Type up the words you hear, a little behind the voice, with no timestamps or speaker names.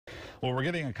Well, we're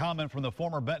getting a comment from the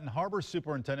former Benton Harbor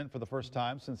Superintendent for the first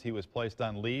time since he was placed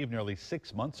on leave nearly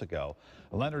 6 months ago.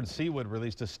 Leonard Seawood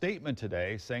released a statement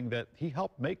today saying that he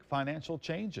helped make financial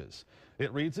changes.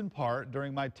 It reads in part,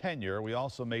 "During my tenure, we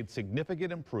also made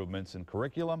significant improvements in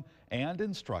curriculum and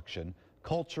instruction,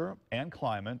 culture and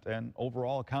climate, and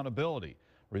overall accountability,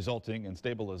 resulting in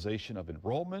stabilization of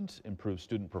enrollment, improved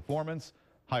student performance,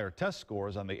 higher test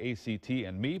scores on the ACT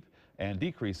and MEP, and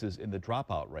decreases in the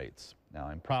dropout rates. Now,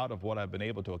 I'm proud of what I've been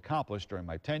able to accomplish during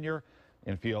my tenure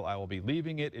and feel I will be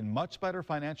leaving it in much better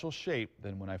financial shape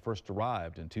than when I first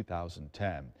arrived in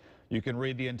 2010. You can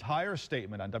read the entire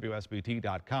statement on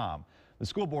WSBT.com. The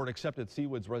school board accepted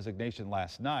Seawood's resignation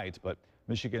last night, but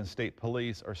Michigan State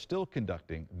Police are still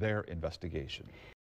conducting their investigation.